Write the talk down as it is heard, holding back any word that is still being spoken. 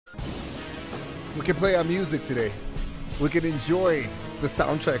We can play our music today. We can enjoy the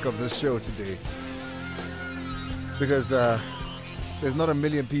soundtrack of this show today. Because there's not a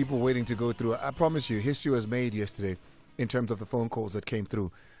million people waiting to go through. I promise you, history was made yesterday in terms of the phone calls that came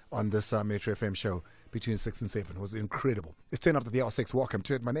through on this Metro FM show between 6 and 7. It was incredible. It's 10 after the hour 6. Welcome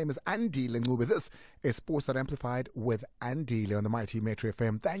to it. My name is Andile Ncube. This is Sports That Amplified with Andile on the mighty Metro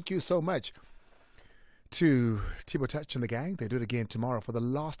FM. Thank you so much to Thibaut Touch and the gang. They do it again tomorrow for the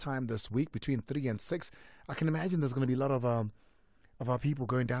last time this week between 3 and 6. I can imagine there's going to be a lot of our people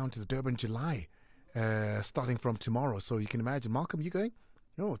going down to the Durban July starting from tomorrow. So you can imagine. Malcolm, you going?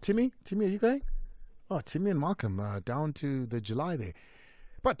 No, Timmy, are you going? Oh, Timmy and Malcolm down to the July there.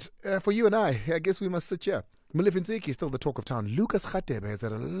 But for you and I guess we must sit here. Molefi Ntseki'S is still the talk of town. Lucas Radebe has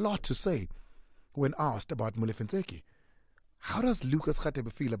had a lot to say when asked about Molefi Ntseki'S. How does Lucas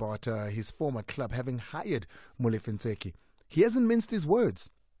Radebe feel about his former club having hired Molefi Ntseki'S? He hasn't minced his words.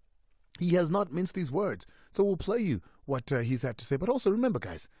 He has not minced his words. So we'll play you what he's had to say. But also remember,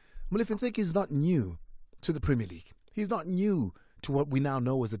 guys, Molefi Ntseki'S is not new to the Premier League. He's not new to what we now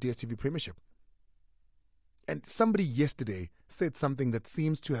know as the DStv Premiership. And somebody yesterday said something that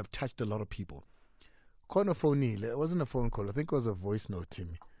seems to have touched a lot of people. It wasn't a phone call. I think it was a voice note,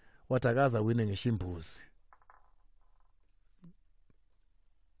 Timmy. Watagaza winning a shimpus.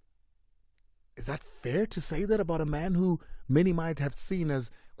 Is that fair to say that about a man who many might have seen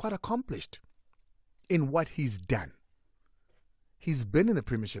as quite accomplished in what he's done? He's been in the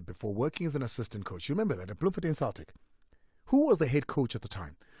Premiership before, working as an assistant coach. You remember that at Bloemfontein Celtic. Who was the head coach at the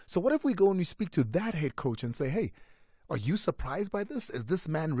time? So what if we go and we speak to that head coach and say, hey, are you surprised by this? Is this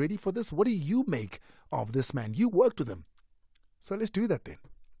man ready for this? What do you make of this man? You worked with him. So let's do that then.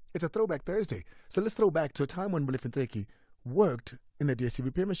 It's a Throwback Thursday. So let's throw back to a time when Molefi Ntseki'S worked in the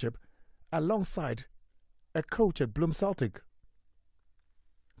DStv Premiership alongside a coach at Bloem Celtic.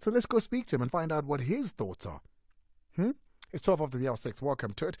 So let's go speak to him and find out what his thoughts are. It's 12 after the hour 6.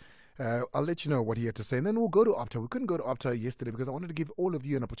 Welcome to it. I'll let you know what he had to say, and then we'll go to Opta. We couldn't go to Opta yesterday because I wanted to give all of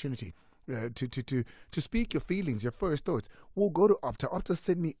you an opportunity to speak your feelings, your first thoughts. We'll go to Opta. Opta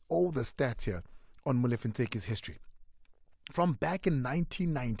sent me all the stats here on Molefi Ntseki'S history. From back in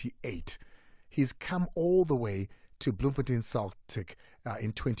 1998, he's come all the way to Bloemfontein Celtic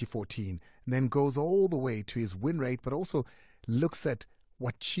in 2014, and then goes all the way to his win rate, but also looks at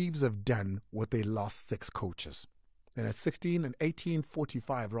what Chiefs have done with their last 6 coaches. And at 16 and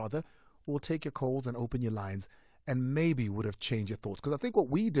 18:45 rather, we'll take your calls and open your lines and maybe would have changed your thoughts. Because I think what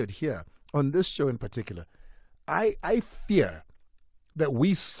we did here on this show in particular, I fear that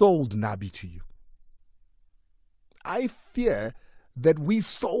we sold Nabi to you. I fear that we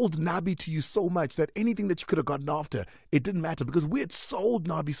sold Nabi to you so much that anything that you could have gotten after, it didn't matter because we had sold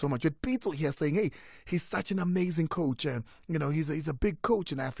Nabi so much. We had Pito here saying, hey, he's such an amazing coach. And, he's a big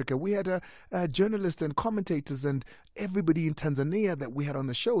coach in Africa. We had journalists and commentators and everybody in Tanzania that we had on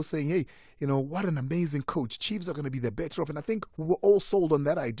the show saying, hey, what an amazing coach. Chiefs are going to be the better off. And I think we were all sold on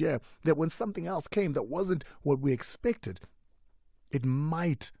that idea that when something else came that wasn't what we expected, it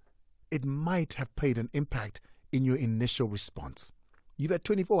might have played an impact in your initial response. You've had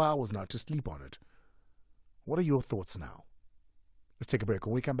 24 hours now to sleep on it. What are your thoughts now? Let's take a break.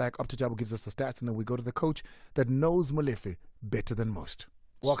 When we come back, Opta Jabo gives us the stats, and then we go to the coach that knows Molefi better than most.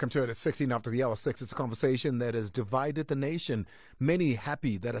 Welcome to it at 16 after the hour 6. It's a conversation that has divided the nation. Many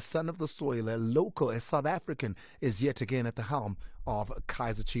happy that a son of the soil, a local, a South African, is yet again at the helm of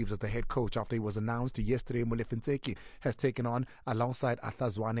Kaizer Chiefs as the head coach after he was announced yesterday. Molefi Ntseki'S has taken on alongside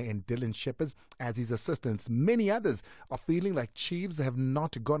Athazwane and Dylan Shepherds as his assistants. Many others are feeling like Chiefs have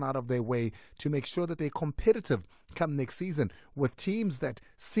not gone out of their way to make sure that they're competitive come next season with teams that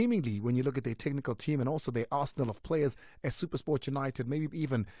seemingly, when you look at their technical team and also their arsenal of players as SuperSport United, maybe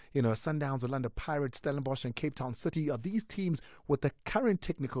even Sundowns, Orlando Pirates, Stellenbosch and Cape Town City, are these teams with the current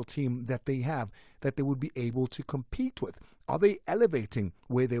technical team that they have that they would be able to compete with? Are they elevating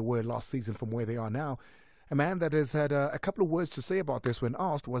where they were last season from where they are now? A man that has had a couple of words to say about this when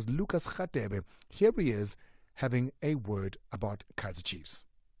asked was Lucas Radebe. Here he is having a word about Kaizer Chiefs.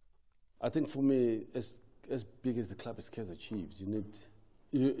 I think for me, as big as the club is Kaizer Chiefs,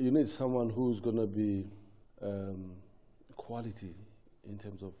 you need someone who's going to be quality in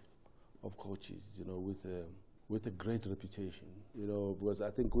terms of coaches, with a great reputation, because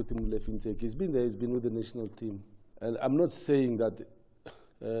I think with Molefi Ntseki'S, he's been there, he's been with the national team. And I'm not saying that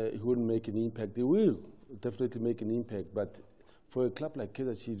he wouldn't make an impact. He will definitely make an impact, but for a club like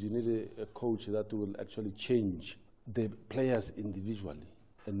Kaizer Chiefs, you need a coach that will actually change the players individually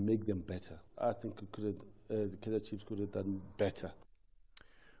and make them better. I think the Kaizer Chiefs could have done better.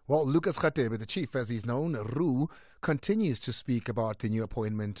 Well, Lucas Khatebe, the chief, as he's known, Roo, continues to speak about the new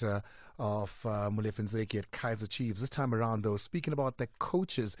appointment of Molefi Ntseki at Kaizer Chiefs. This time around, though, speaking about the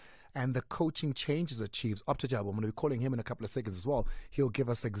coaches and the coaching changes at Chiefs. Up to Jabu, I'm going to be calling him in a couple of seconds as well. He'll give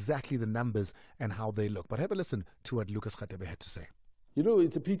us exactly the numbers and how they look. But have a listen to what Lucas Khatebe had to say. You know,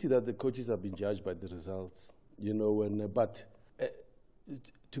 it's a pity that the coaches have been judged by the results, you know, but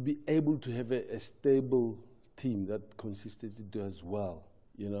to be able to have a stable team that consistently does well.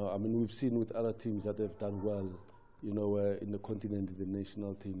 You know, I mean, we've seen with other teams that have done well, you know, in the continent, in the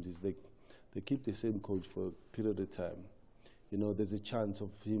national teams, is they keep the same coach for a period of time. You know, there's a chance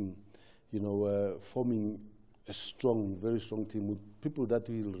of him, you know, forming a strong, very strong team with people that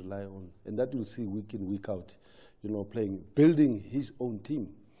he'll rely on and that you'll see week in, week out, you know, building his own team.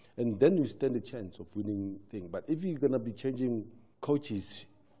 And then you stand a chance of winning thing. But if you're going to be changing coaches,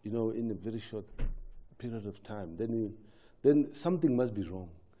 you know, in a very short period of time, then something must be wrong.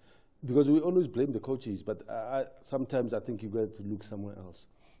 Because we always blame the coaches, but sometimes I think you got to look somewhere else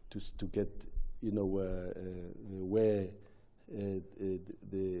to get, you know, where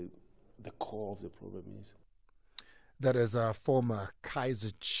the core of the problem is. That is a former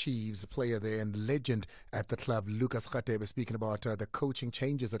Kaizer Chiefs player there and legend at the club, Lucas Khatebe, speaking about the coaching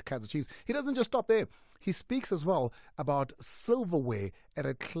changes at Kaizer Chiefs. He doesn't just stop there. He speaks as well about silverware at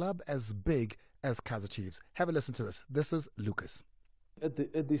a club as big as Kaizer Chiefs. Have a listen to this. This is Lucas.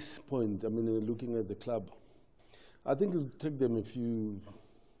 At this point, I mean, looking at the club, I think it'll take them a few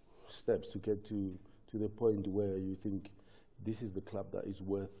steps to get to the point where you think this is the club that is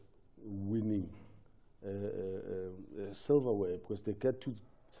worth winning silverware, because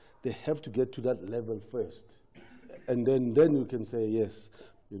they have to get to that level first, and then you can say yes,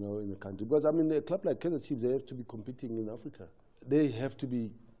 you know, in the country. Because I mean, a club like Kaizer Chiefs, they have to be competing in Africa. They have to be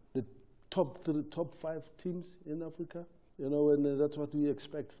the top 5 teams in Africa, you know, and that's what we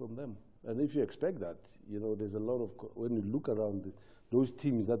expect from them. And if you expect that, you know, there's a lot of when you look around those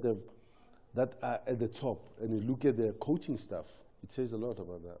teams that are at the top, and you look at their coaching staff, it says a lot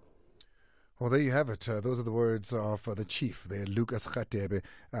about that. Well, there you have it. Those are the words of the chief there, Lucas Khatebe.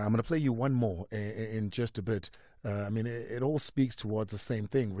 I'm going to play you one more in just a bit. I mean, it all speaks towards the same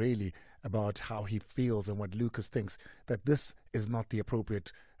thing, really, about how he feels and what Lucas thinks, that this is not the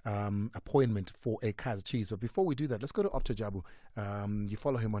appropriate appointment for a Kaizer Chiefs. But before we do that, let's go to Opta Jabu. You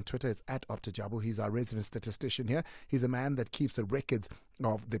follow him on Twitter. It's at Opta Jabu. He's our resident statistician here. He's a man that keeps the records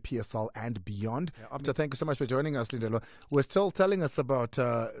of the PSL and beyond. Opta, thank you so much for joining us, Lindelo. We're still telling us about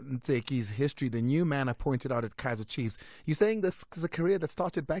Ntseki'S history, the new man appointed out at Kaizer Chiefs. You're saying this is a career that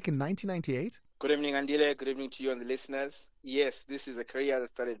started back in 1998? Good evening, Andile. Good evening to you and the listeners. Yes, this is a career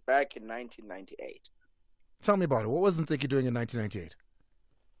that started back in 1998. Tell me about it. What was Ntseki doing in 1998?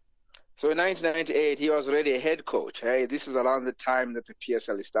 So in 1998, he was already a head coach. Hey? This is around the time that the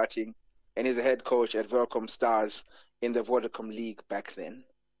PSL is starting, and he's a head coach at Welcome Stars in the Vodacom League back then.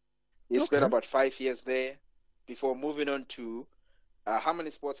 He spent about 5 years there before moving on to Harmony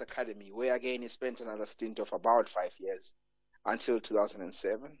Sports Academy, where again he spent another stint of about 5 years until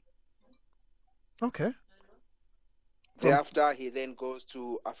 2007. Okay. Thereafter, he then goes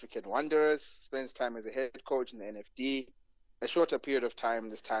to African Wanderers, spends time as a head coach in the NFD, a shorter period of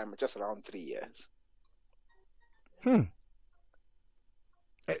time, this time just around 3 years. And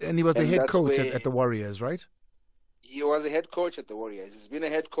he was the head coach at the Warriors, right? He was a head coach at the Warriors. He's been a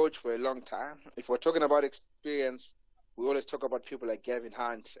head coach for a long time. If we're talking about experience, we always talk about people like Gavin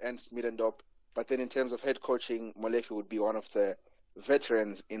Hunt and Smidendop. But then in terms of head coaching, Molefi would be one of the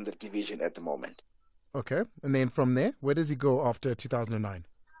veterans in the division at the moment. Okay. And then from there, where does he go after 2009?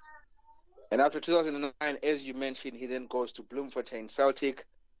 And after 2009, as you mentioned, he then goes to Bloemfontein Celtic,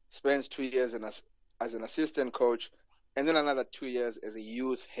 spends 2 years as an assistant coach, and then another 2 years as a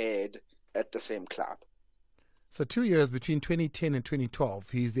youth head at the same club. So 2 years between 2010 and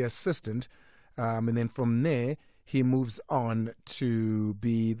 2012, he's the assistant, and then from there, he moves on to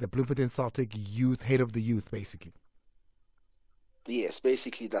be the Bloemfontein Celtic youth, head of the youth, basically. Yes,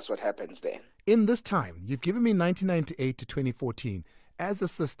 basically that's what happens then. In this time, you've given me 1998 to 2014. As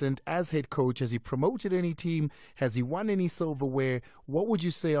assistant, as head coach, has he promoted any team? Has he won any silverware? What would you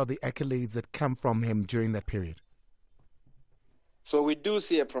say are the accolades that come from him during that period? So we do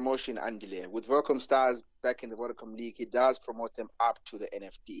see a promotion, Andile. With Welcome Stars back in the Vodacom League, he does promote them up to the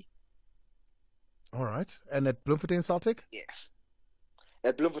NFD. All right. And at Bloemfontein Celtic? Yes.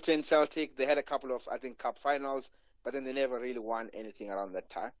 At Bloemfontein Celtic, they had a couple of, I think, cup finals, but then they never really won anything around that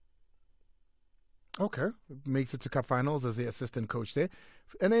time. Okay. Makes it to cup finals as the assistant coach there.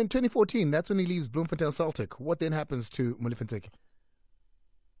 And then 2014, that's when he leaves Bloemfontein Celtic. What then happens to Molefi Ntseki?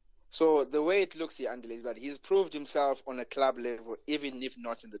 So the way it looks here, Andile, is that he's proved himself on a club level, even if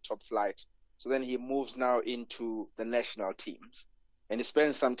not in the top flight. So then he moves now into the national teams. And he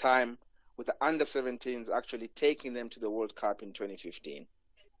spends some time with the under-17s, actually taking them to the World Cup in 2015.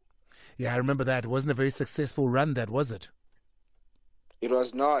 Yeah, I remember that. It wasn't a very successful run, that was it? It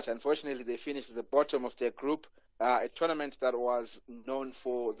was not. Unfortunately, they finished at the bottom of their group, a tournament that was known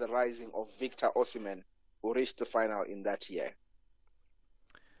for the rising of Victor Osimhen, who reached the final in that year.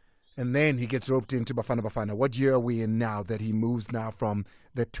 And then he gets roped into Bafana Bafana. What year are we in now that he moves now from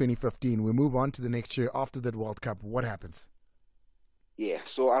the 2015? We move on to the next year after that World Cup. What happens? Yeah,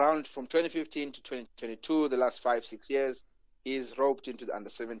 so around from 2015 to 2022, the last 5-6 years, he's roped into the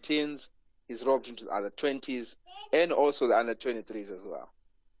under-17s, he's roped into the under-20s, and also the under-23s as well.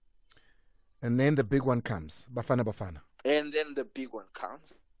 And then the big one comes, Bafana Bafana. And then the big one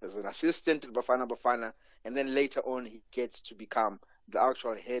comes as an assistant at Bafana Bafana, and then later on he gets to become the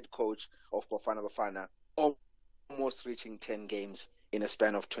actual head coach of Bafana Bafana, almost reaching 10 games in a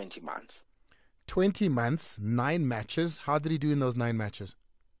span of 20 months. 20 months, 9 matches. How did he do in those 9 matches?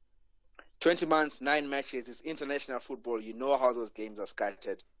 20 months, 9 matches. It's international football. You know how those games are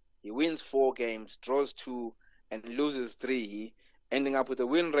scattered. He wins 4 games, draws 2, and loses 3, ending up with a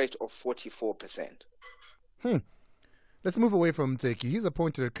win rate of 44%. Let's move away from Ntseki'S. He's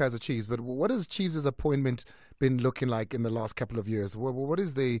appointed at Kaizer Chiefs, but what has Chiefs' appointment been looking like in the last couple of years? What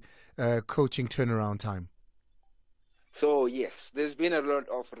is the coaching turnaround time? So, yes, there's been a lot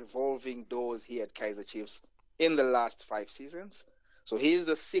of revolving doors here at Kaizer Chiefs in the last 5 seasons. So he is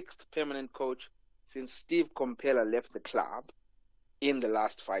the 6th permanent coach since Steve Compella left the club in the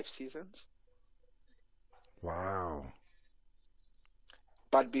last 5 seasons. Wow.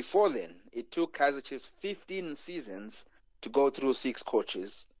 But before then, it took Kaizer Chiefs 15 seasons to go through 6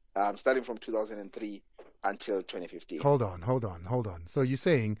 coaches, starting from 2003 until 2015. Hold on. So you're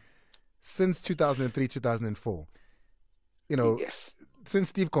saying since 2003, 2004, you know, yes, since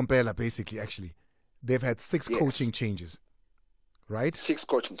Steve Compella, basically, actually, they've had 6 yes, coaching changes, right? 6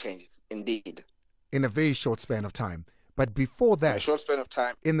 coaching changes, indeed. In a very short span of time. But before that, In a short span of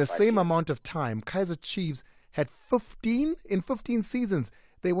time, in the 5 same years. amount of time, Kaizer Chiefs had 15 seasons.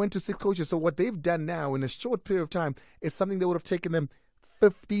 They went to 6 coaches. So what they've done now in a short period of time is something that would have taken them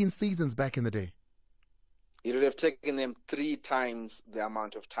 15 seasons back in the day. It would have taken them 3 times the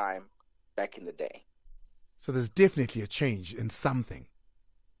amount of time back in the day. So there's definitely a change in something.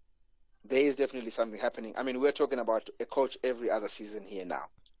 There is definitely something happening. I mean, we're talking about a coach every other season here now.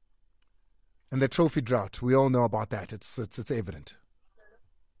 And the trophy drought, we all know about that. It's evident.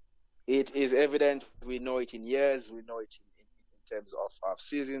 It is evident. We know it in years. We know it in terms of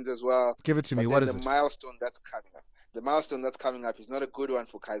seasons as well. Give it to me. But What is the it? milestone that's coming up. The milestone that's coming up is not a good one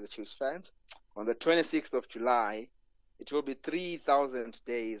for Kaizer Chiefs fans. On the 26th of July, it will be 3,000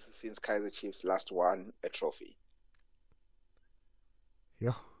 days since Kaizer Chiefs last won a trophy.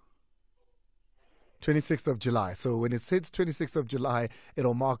 Yeah. 26th of July. So when it hits 26th of July,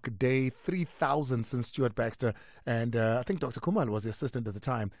 it'll mark day 3,000 since Stuart Baxter and I think Dr. Kumal was the assistant at the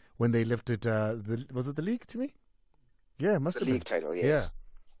time when they lifted, was it the league to me? Yeah, it must have been. The league title, yes.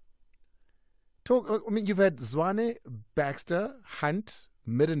 Yeah. I mean, you've had Zwane, Baxter, Hunt,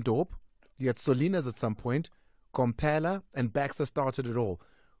 Middendorp. You had Solinas at some point. Compella and Baxter started it all.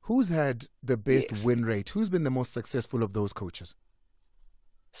 Who's had the best win rate? Who's been the most successful of those coaches?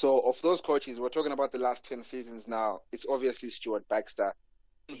 So of those coaches, we're talking about the last 10 seasons now. It's obviously Stuart Baxter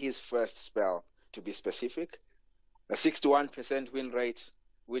in his first spell, to be specific. A 61% win rate,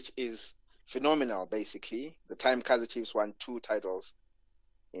 which is phenomenal, basically. The time Kaizer Chiefs won 2 titles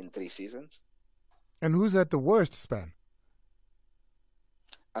in 3 seasons. And who's had the worst span?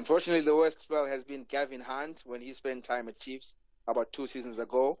 Unfortunately, the worst spell has been Gavin Hunt when he spent time at Chiefs about 2 seasons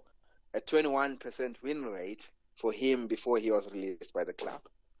ago. A 21% win rate for him before he was released by the club.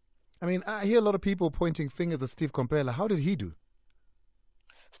 I mean, I hear a lot of people pointing fingers at Steve Compella. How did he do?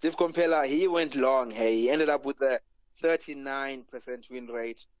 Steve Compella, he went long. Hey, he ended up with a 39% win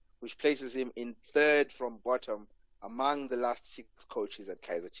rate, which places him in 3rd from bottom among the last 6 coaches at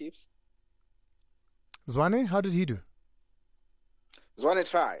Kaizer Chiefs. Zwane, how did he do? Zwane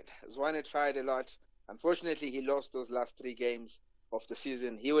tried a lot. Unfortunately, he lost those last 3 games of the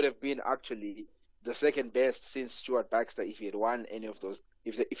season. He would have been actually the 2nd best since Stuart Baxter if he had won any of those,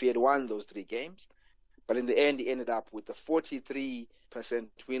 if he had won those 3 games. But in the end, he ended up with a 43%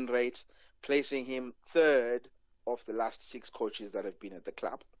 win rate, placing him 3rd of the last 6 coaches that have been at the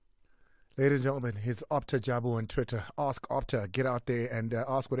club. Ladies and gentlemen, it's Opta Jabu on Twitter. Ask Opta. Get out there and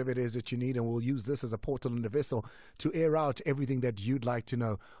ask whatever it is that you need, and we'll use this as a portal and a vessel to air out everything that you'd like to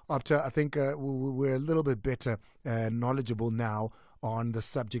know. Opta, I think we're a little bit better knowledgeable now on the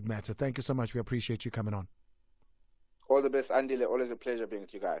subject matter. Thank you so much. We appreciate you coming on. All the best, Andile. Always a pleasure being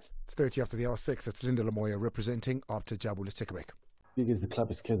with you guys. It's 30 after the hour 6. It's Linda Lamoya representing after Jabu. Let's take a break. Because the club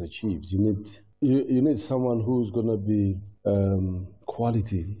is Kaizer Chiefs, you need someone who's going to be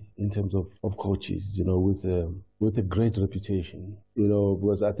quality in terms of coaches, with a great reputation,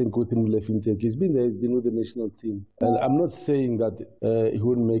 because I think with Molefi, he's been there, he's been with the national team. And I'm not saying that he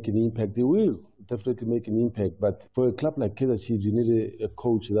wouldn't make an impact. He will definitely make an impact. But for a club like Kaizer Chiefs, you need a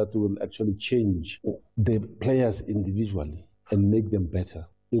coach that will actually change the players individually and make them better.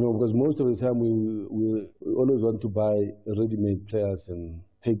 Because most of the time we always want to buy ready-made players and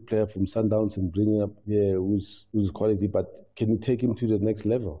take player from Sundowns and bring him up here who's quality, but can you take him to the next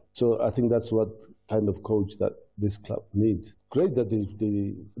level? So I think that's what kind of coach that this club needs. Great that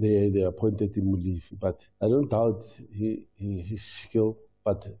they appointed him Molefi, but I don't doubt his skill,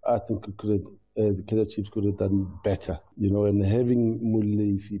 but I think the Kaizer Chiefs could have done better, and having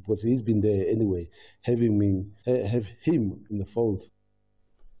Molefi, because he's been there anyway, have him in the fold.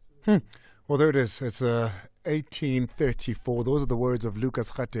 Well, there it is. It's 1834. Those are the words of Lucas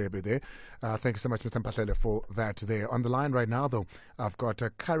Khatebe there. Thank you so much, Mr. Mpahlele, for that there. On the line right now, though, I've got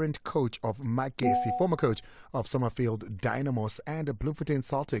a current coach of Magesi, former coach of Summerfield Dynamos and Bloemfontein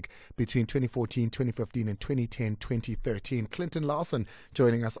Celtic between 2014, 2015 and 2010, 2013. Clinton Larson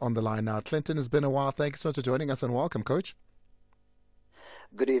joining us on the line now. Clinton, it's been a while. Thank you so much for joining us and welcome, Coach.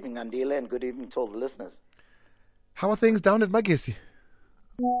 Good evening, Andile, and good evening to all the listeners. How are things down at Magesi?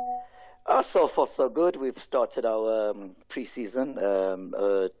 So far, so good. We've started our pre-season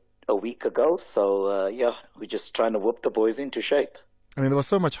a week ago. So, we're just trying to whip the boys into shape. I mean, there was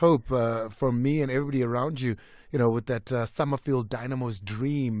so much hope from me and everybody around you, with that Summerfield Dynamo's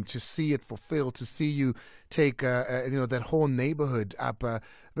dream, to see it fulfilled, to see you take, that whole neighborhood up.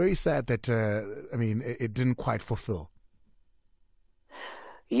 Very sad that, it didn't quite fulfill.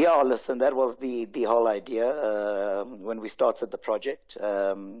 Yeah, listen, that was the whole idea when we started the project.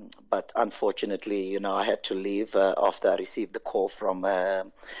 But unfortunately, I had to leave after I received the call from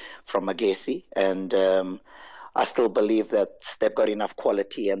Magesi. And I still believe that they've got enough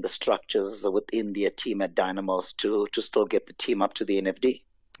quality and the structures within their team at Dynamos to still get the team up to the NFD.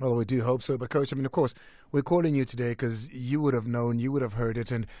 Well, we do hope so. But, Coach, of course, we're calling you today because you would have known, you would have heard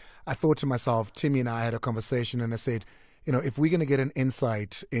it. And I thought to myself, Timmy and I had a conversation and I said, if we're going to get an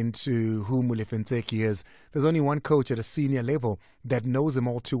insight into who Molefi Ntseki'S is, there's only one coach at a senior level that knows him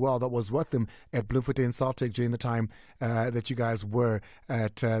all too well, that was with him at Bloemfontein Celtic during the time that you guys were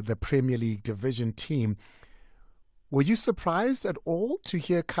at the Premier League division team. Were you surprised at all to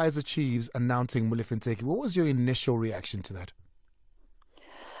hear Kaizer Chiefs announcing Molefi Ntseki'S? What was your initial reaction to that?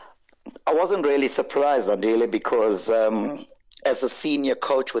 I wasn't really surprised, Andile, because as a senior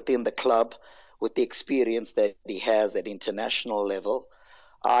coach within the club, with the experience that he has at international level,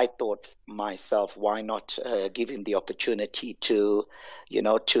 I thought myself, why not give him the opportunity to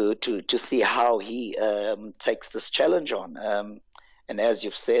see how he takes this challenge on. And as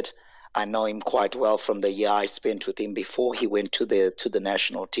you've said, I know him quite well from the year I spent with him before he went to the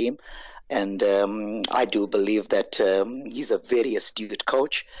national team. And I do believe that he's a very astute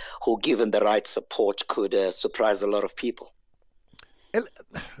coach who, given the right support, could surprise a lot of people.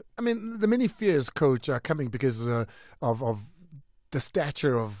 The many fears, Coach, are coming because of the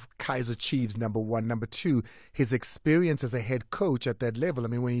stature of Kaizer Chiefs, number one. Number two, his experience as a head coach at that level.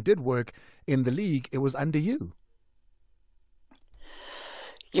 When he did work in the league, it was under you.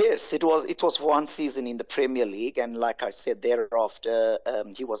 Yes, it was one season in the Premier League, and like I said, thereafter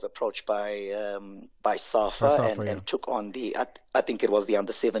he was approached by SAFA and took on I think it was the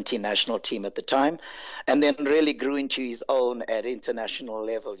under-17 national team at the time, and then really grew into his own at international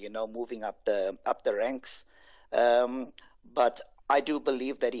level. Moving up the ranks. But I do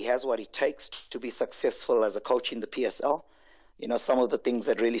believe that he has what it takes to be successful as a coach in the PSL. Some of the things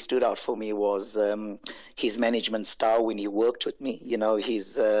that really stood out for me was his management style when he worked with me.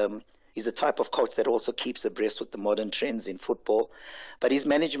 He's a type of coach that also keeps abreast with the modern trends in football. But his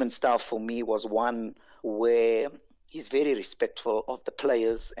management style for me was one where he's very respectful of the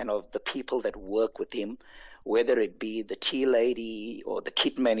players and of the people that work with him, whether it be the tea lady or the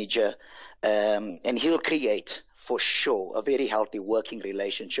kit manager. And he'll create, for sure, a very healthy working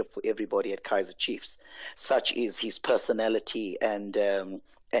relationship for everybody at Kaizer Chiefs. Such is his personality and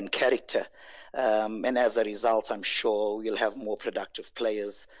character. And as a result, I'm sure we'll have more productive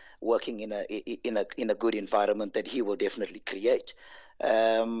players working in a good environment that he will definitely create.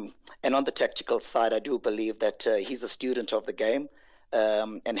 And on the tactical side, I do believe that he's a student of the game.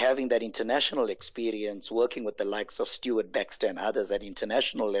 And having that international experience, working with the likes of Stuart Baxter and others at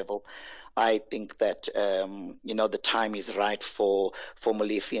international level, I think that the time is right for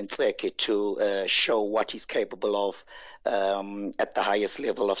Molefi Ntseki's to show what he's capable of at the highest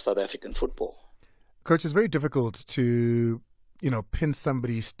level of South African football. Coach, it's very difficult to pin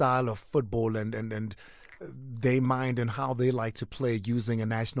somebody's style of football and their mind and how they like to play using a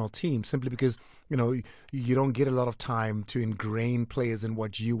national team, simply because you don't get a lot of time to ingrain players in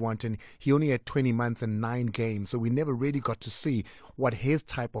what you want. And he only had 20 months and 9 games, so we never really got to see what his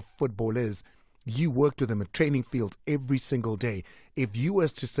type of football is. You worked with him at training fields every single day. If you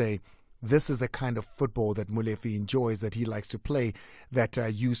was to say, this is the kind of football that Molefi enjoys, that he likes to play, that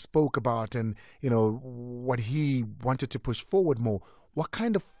you spoke about, and what he wanted to push forward more, what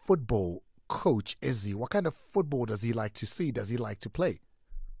kind of football coach is he? What kind of football does he like to see? Does he like to play?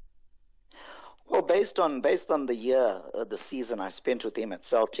 Well, based on the year, the season I spent with him at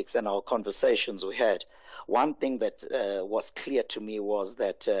Celtics and our conversations we had, one thing that was clear to me was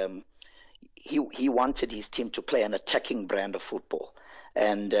that he wanted his team to play an attacking brand of football,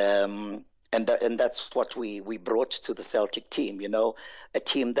 and that's what we brought to the Celtic team. A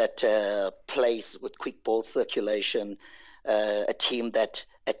team that plays with quick ball circulation, a team that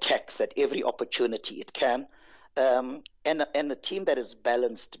attacks at every opportunity it can. And a team that is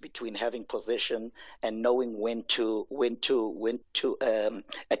balanced between having possession and knowing when to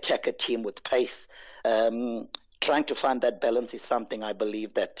attack a team with pace. Trying to find that balance is something I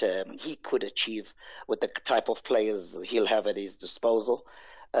believe that he could achieve with the type of players he'll have at his disposal.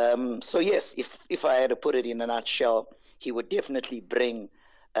 So yes, if I had to put it in a nutshell, he would definitely bring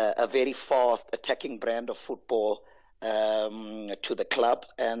a very fast attacking brand of football to the club,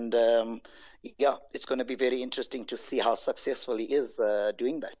 and it's going to be very interesting to see how successful he is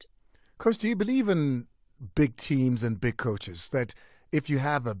doing that. Coach, do you believe in big teams and big coaches? That if you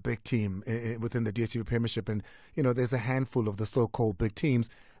have a big team within the DStv Premiership, and there's a handful of the so-called big teams,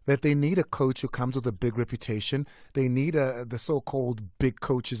 that they need a coach who comes with a big reputation. They need the so-called big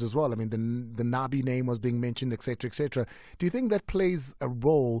coaches as well. I mean, the Nabi name was being mentioned, etc., etc. Do you think that plays a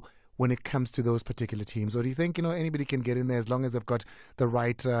role when it comes to those particular teams? Or do you think, anybody can get in there as long as they've got the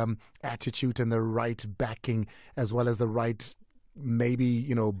right attitude and the right backing, as well as the right,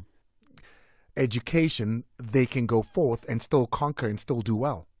 maybe, education, they can go forth and still conquer and still do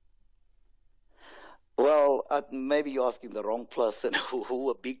well? Well, maybe you're asking the wrong person who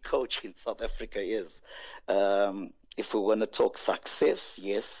a big coach in South Africa is. If we want to talk success,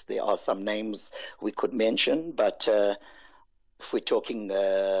 yes, there are some names we could mention, but if we're talking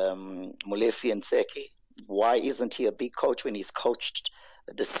Molefi Ntseki, why isn't he a big coach when he's coached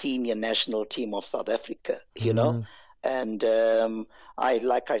the senior national team of South Africa, And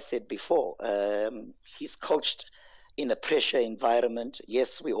like I said before, he's coached in a pressure environment.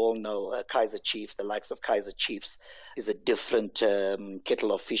 Yes, we all know Kaizer Chiefs, the likes of Kaizer Chiefs, is a different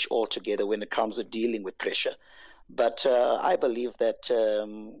kettle of fish altogether when it comes to dealing with pressure. But I believe that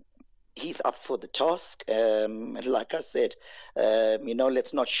he's up for the task. And like I said,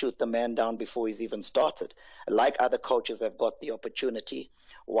 let's not shoot the man down before he's even started. Like other coaches have got the opportunity,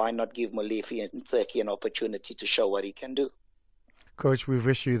 why not give Molefi Ntseki an opportunity to show what he can do? Coach, we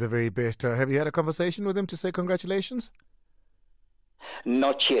wish you the very best. Have you had a conversation with him to say congratulations?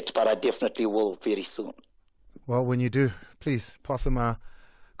 Not yet, but I definitely will very soon. Well, when you do, please pass him a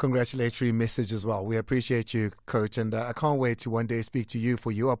congratulatory message as well. We appreciate you, Coach, and I can't wait to one day speak to you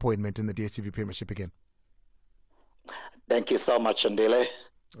for your appointment in the DStv Premiership again. Thank you so much, Andile.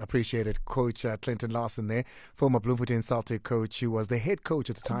 Appreciate it. Coach Clinton Larson there, former Bloemfontein Celtic coach, who was the head coach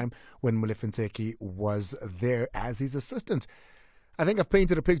at the time when Molefi Ntseki was there as his assistant. I think I've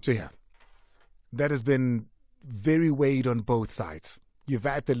painted a picture here that has been very weighed on both sides. You've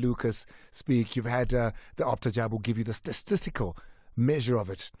had the Lucas speak, you've had the Optajabu give you the statistical measure of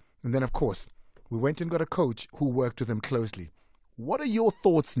it. And then, of course, we went and got a coach who worked with him closely. What are your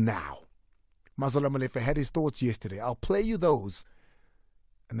thoughts now? Mazola Molefi had his thoughts yesterday. I'll play you those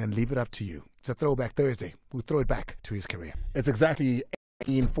and then leave it up to you. It's a Throwback Thursday. We'll throw it back to his career. It's exactly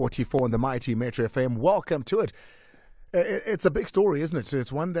 18:44 on the mighty Metro FM. Welcome to it. It's a big story, isn't it?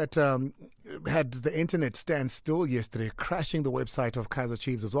 It's one that had the internet stand still yesterday, crashing the website of Kaizer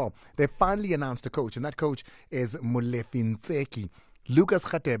Chiefs as well. They finally announced a coach, and that coach is Molefi Ntseki. Lucas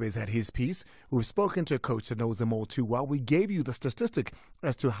Khatebe has had his piece. We've spoken to a coach that knows them all too well. We gave you the statistic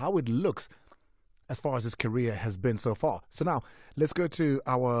as to how it looks as far as his career has been so far. So now, let's go to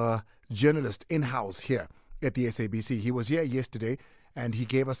our journalist in-house here at the SABC. He was here yesterday, and he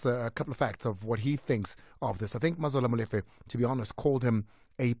gave us a couple of facts of what he thinks of this. I think Mazola Molefi, to be honest, called him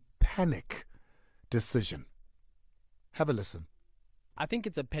a panic decision. Have a listen. I think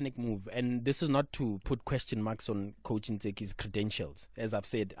it's a panic move, and this is not to put question marks on Coach Ntseki'S credentials. As I've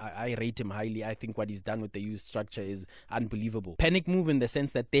said, I rate him highly. I think what he's done with the youth structure is unbelievable. Panic move in the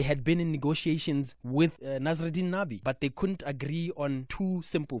sense that they had been in negotiations with Nasreddin Nabi, but they couldn't agree on two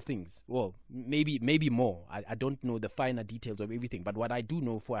simple things. Well, maybe more. I don't know the finer details of everything, but what I do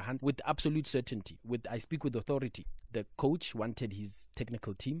know with absolute certainty, I speak with authority, the coach wanted his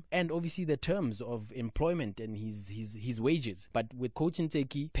technical team and obviously the terms of employment and his wages. But with Coach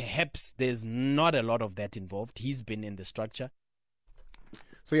Ntseki'S, perhaps there's not a lot of that involved. He's been in the structure.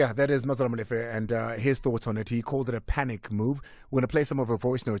 So yeah, that is Mazara Molefi and his thoughts on it. He called it a panic move. We're going to play some of our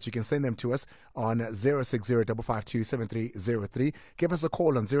voice notes. You can send them to us on 060-552-7303. Give us a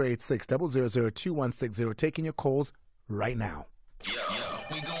call on 086-000-2160. Taking your calls right now. Yo,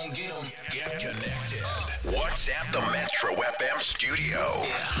 we gon' get them. Get connected. WhatsApp the Metro FM studio.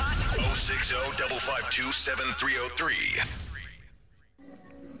 060-552-7303.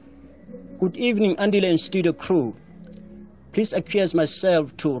 Good evening, Andile and studio crew. Please acquiesce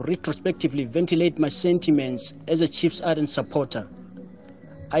myself to retrospectively ventilate my sentiments as a Chiefs ardent supporter.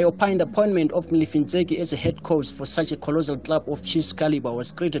 I opine the appointment of Molefi Ntseki'S as a head coach for such a colossal club of Chiefs caliber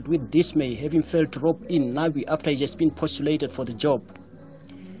was greeted with dismay, having failed to rope in Nabi after he has been postulated for the job.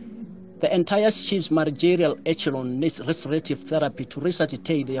 The entire Chiefs managerial echelon needs restorative therapy to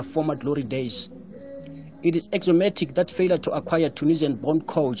resuscitate their former glory days. It is axiomatic that failure to acquire Tunisian-born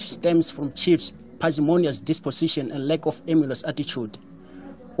coach stems from Chiefs' parsimonious disposition and lack of emulous attitude.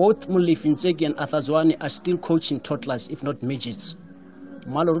 Both Molefi Ntseki'S and Athazwane are still coaching toddlers, if not midgets.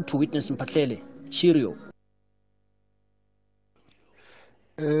 Maloro to witness Mpatlele. Cheerio.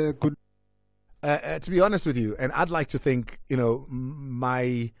 Good. To be honest with you, and I'd like to think,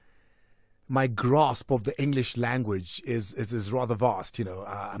 my grasp of the English language is rather vast.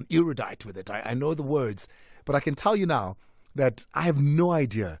 I'm erudite with it. I know the words, but I can tell you now that I have no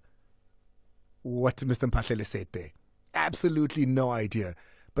idea what Mr. Mpatlele said there. Absolutely no idea.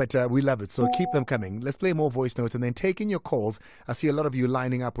 But we love it, so keep them coming. Let's play more voice notes and then take in your calls. I see a lot of you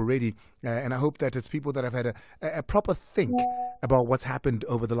lining up already, and I hope that it's people that have had a proper think about what's happened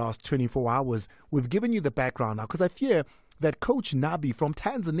over the last 24 hours. We've given you the background now, because I fear that Coach Nabi from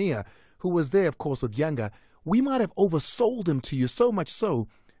Tanzania, who was there, of course, with Younger, we might have oversold him to you so much so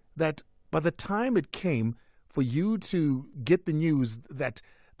that by the time it came for you to get the news that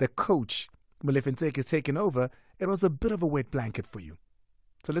the coach, Molefi Ntseki'S, is taken over, it was a bit of a wet blanket for you.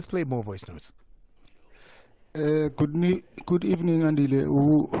 So let's play more voice notes. Good evening, Andile.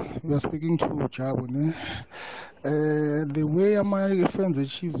 We are speaking to Jabu. The way my friends the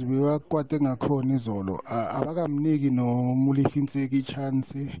Chiefs we were kwateng akhona izolo abakamniki no Molefi Ntseki'S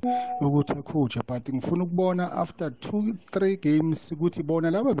chance ukuthi coach, but ngifuna ukubona after 2-3 games ukuthi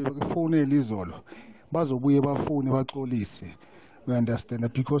bona laba befonela izolo bazobuye bafone baxolise. We understand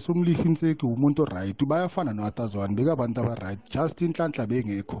that because Molefi Ntseki'S umuntu right bayafana noAthazwane bekabantu aba right, just inhlanhla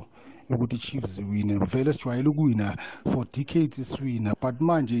bengekho ukuthi Chiefs win. Vele sijwayele ukuwina for decades iswina, but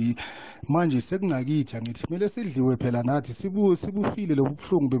manje sekungakithi angithi kumele sidliwe phela nathi sibufile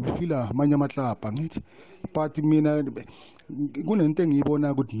lobuhlungu bebufila amanye amaklabha ngithi, but mina kunento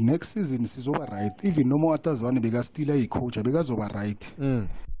engiyibona ukuthi next season sizoba right, even noma uAthazwane bekastila icoach bekazoba right.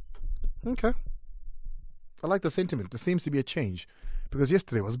 Okay. I like the sentiment. There seems to be a change, because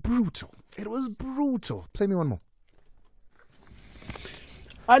yesterday was brutal. It was brutal. Play me one more.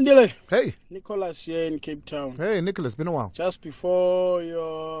 Andile. Hey. Nicholas here in Cape Town. Hey, Nicholas, been a while. Just before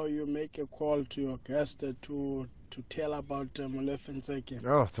you make a call to your guest to tell about Molefi Ntseki'S.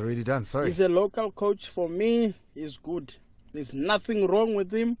 Oh, it's already done. Sorry. He's a local coach. For me, he's good. There's nothing wrong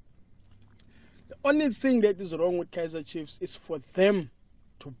with him. The only thing that is wrong with Kaizer Chiefs is for them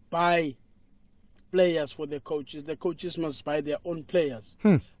to buy players for their coaches. The coaches must buy their own players.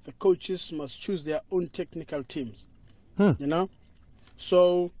 The coaches must choose their own technical teams.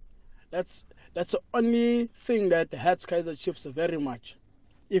 So that's the only thing that hurts Kaizer Chiefs very much.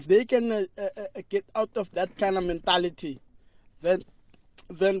 If they can get out of that kind of mentality, then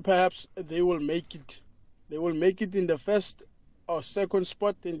perhaps they will make it. They will make it in the first or second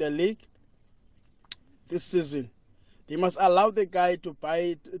spot in the league this season. They must allow the guy to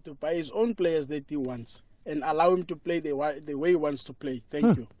buy his own players that he wants and allow him to play the way he wants to play.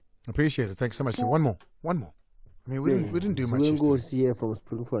 Thank you. Appreciate it. Thanks so much. One more. I mean, we didn't do much. Swingos here from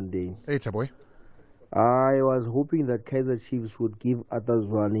Springfontein. Hey, boy. I was hoping that Kaizer Chiefs would give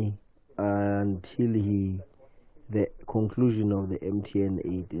Athazwane until the conclusion of the MTN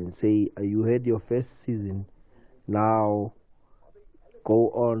 8 and say, you had your first season, now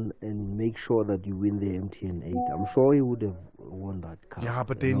go on and make sure that you win the MTN 8. I'm sure he would have won that cup. Yeah,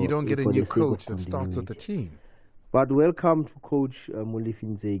 but then you don't get a new coach that starts with the team. But welcome to Coach Molefi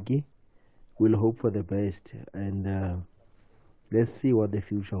Ntseki. We'll hope for the best, and let's see what the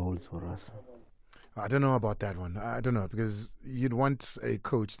future holds for us. I don't know about that one. I don't know, because you'd want a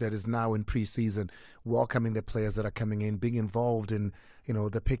coach that is now in pre-season, welcoming the players that are coming in, being involved in,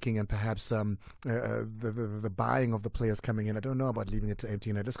 the picking and perhaps the buying of the players coming in. I don't know about leaving it to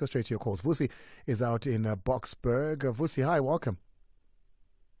empty. Let's go straight to your calls. Vusi is out in Boksburg. Vusi, hi, welcome.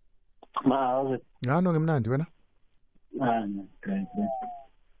 How's it?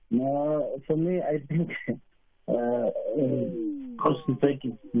 No, for me, I think Coach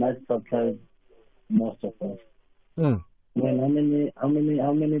Ntseki'S might surprise most of us. Mm.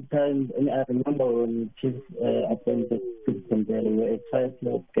 How many times? I remember when Chiefs appointed Ntseki'S, we were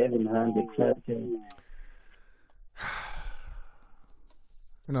excited, Kevin Hunt excited.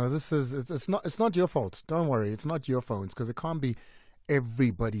 It's not your fault. Don't worry, it's not your phones, because it can't be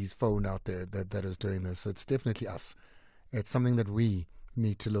everybody's phone out there that is doing this. It's definitely us. It's something that we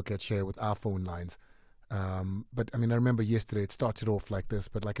need to look at, share with our phone lines. But I remember yesterday it started off like this,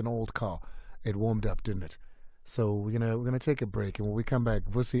 but like an old car, it warmed up, didn't it? So we're gonna take a break, and when we come back,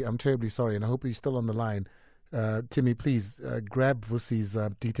 Vusi, I'm terribly sorry, and I hope you're still on the line. Timmy, please grab Vusi's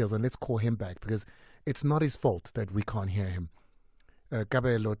details and let's call him back, because it's not his fault that we can't hear him.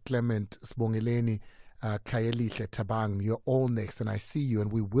 Kabelo, Clement, Sbongeleni, Kayelihle, Tabang, you're all next, and I see you,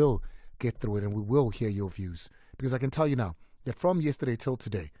 and we will get through it, and we will hear your views, because I can tell you now that from yesterday till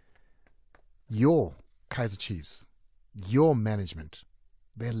today, your Kaizer Chiefs, your management,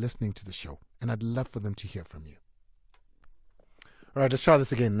 they're listening to the show, and I'd love for them to hear from you. All right, let's try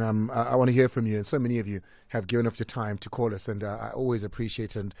this again. I want to hear from you, and so many of you have given up your time to call us, and I always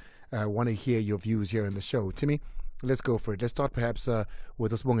appreciate and want to hear your views here in the show. Timmy, let's go for it. Let's start perhaps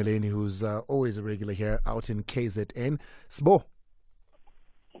with Sbongeleni, who's always a regular here out in KZN. Sbo.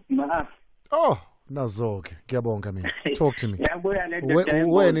 Oh, Nazog. Gabonga, man. Talk to me.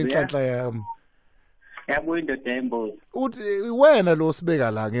 When in Tlantla wena lo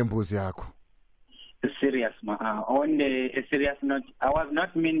sibeka la ngembuzi yakho? Serious, on a serious note, I was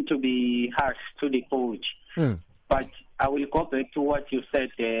not meant to be harsh to the coach, but I will go back to what you said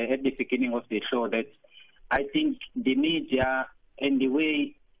at the beginning of the show, that I think the media and the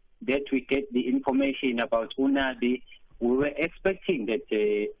way that we get the information about Unadi, we were expecting that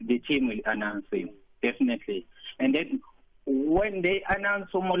the team will announce him, definitely. And then when they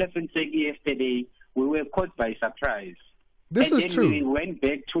announced Molefi yesterday, we were caught by surprise. This is true. We went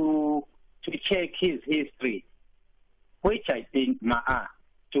back to check his history, which I think,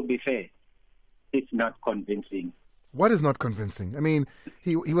 to be fair, it's not convincing. What is not convincing?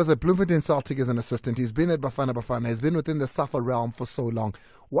 He was at Bloemfontein Celtic as an assistant. He's been at Bafana. He's been within the SAFA realm for so long.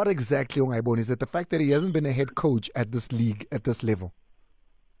 What exactly, is it the fact that he hasn't been a head coach at this league, at this level?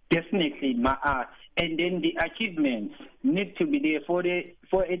 Definitely, and then the achievements need to be there for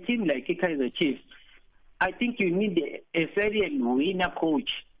a team like Kaizer Chiefs. I think you need a serial winner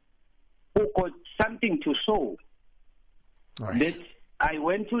coach who got something to show. Right. That I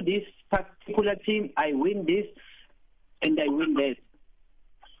went to this particular team, I win this, and I win that.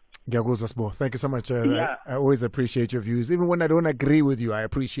 Thank you so much. I always appreciate your views. Even when I don't agree with you, I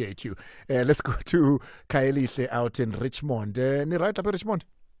appreciate you. Let's go to Kayelihle out in Richmond. Ni right up in Richmond?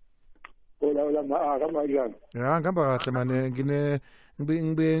 Ngihamba kahle man.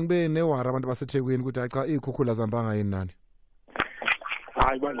 Ngibe newara abantu baseThekwini ukuthi cha ikhukhula zambanga yini nani?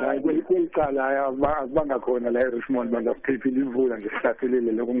 Hayi kweliqala abangakhona la eRichmond bangaphephile imvula nje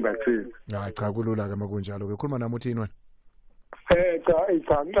sihlashelele lokungathini. Hayi cha kulula ke makunjalo ke khuluma nami uthini wena? Cha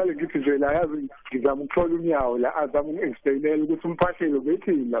ngiqale ngithi nje la yazi ngizama ukuthola unyawo la azama uku-explainela ukuthi umphahlelo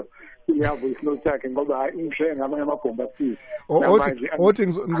bethini lapho uyavo isnote yakhe ngoba ingishiye ngamanye amabhomba athile. Othi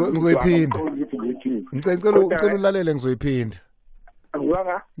ngizoyiphinda. Ngicela ulalele ngizoyiphinda.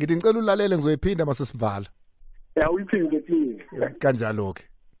 Ngithi ngicela ulalele ngizoyiphinda masesivala. Uyiphinde please. Kanjalo ke.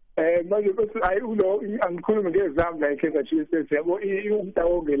 Manje bese angikhuluma ngezami la eKaizer Chiefs yabo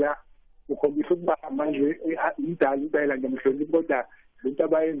umntawonge la ukhombisa ukuba manje indala impela ngemhloniphi kodwa lento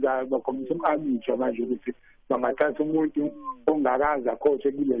abayenzayo bakhombisa umamisha manje ukuthi bangathatha umuntu ongakaza coach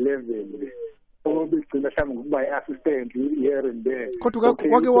kule level le obigcina mhlawumbe ngokuba i-assistant here and there. Kodwa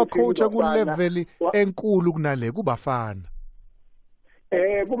wake wacoacha ku level enkulu kunale kubafana.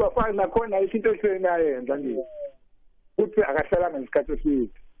 Kubafana nakhona izinto esenayenza nje. Uthi akahlalanga isikhathi eside.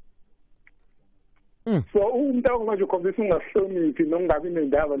 So umntu manje ukhombisa ungahloniphi nokungabi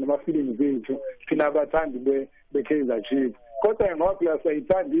nendaba nama-feelings bethu thina abathandi be-Kaizer Chiefs. Kodwa ngoba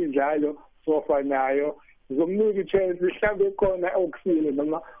sayithanda injalo sofa nayo ngizomnika i-chance mhlawumbe khona okusile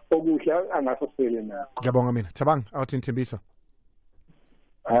noma okuhle angasosele nakho. Ngiyabonga mina. Thabang out in Tembisa.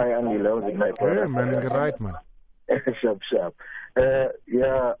 Hi Andile, how's it night? Yeah man, you're right man. Sharp.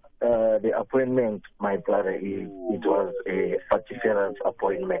 The appointment, my brother, it was a particular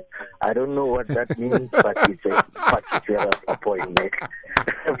appointment. I don't know what that means, but it's a particular appointment.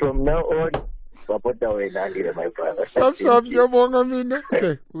 From now on, support the way, my brother.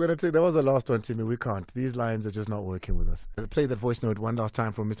 Okay, we're going to take, that was the last one, Timmy. We can't. These lines are just not working with us. I'll play that voice note one last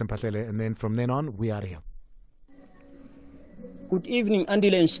time from Mr. Mphahlele, and then from then on, we are here. Good evening,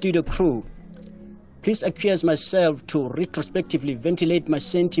 Andile and studio crew. Please acquiesce myself to retrospectively ventilate my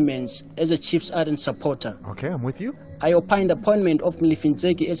sentiments as a Chiefs ardent supporter. Okay, I'm with you. I opine the appointment of Molefi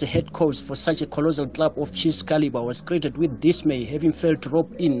Ntseki'S as a head coach for such a colossal club of Chiefs caliber was created with dismay, having failed to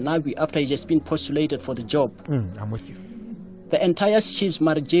rope in Ncube after he has been postulated for the job. I'm with you. The entire Chiefs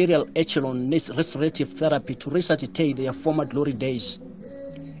managerial echelon needs restorative therapy to resuscitate their former glory days.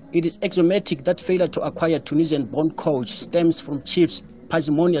 It is axiomatic that failure to acquire Tunisian-born coach stems from Chiefs'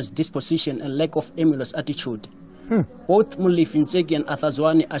 parsimonious disposition and lack of emulous attitude. Both Molefi Ntseki and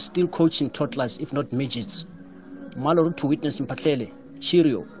Athazwane are still coaching toddlers, if not midgets. Maloro to witness Mphahlele.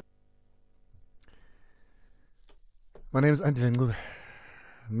 Cheerio. My name is Andile Ncube.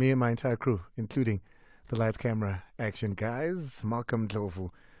 Me and my entire crew, including the lights, camera, action guys, Malcolm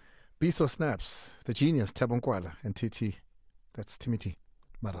Dlovu, Biso Snaps, the genius Thabo Nkwala, and TT. That's Timothy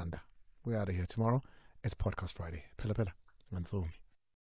Maranda. We're out of here tomorrow. It's Podcast Friday. Pela Ntsomi.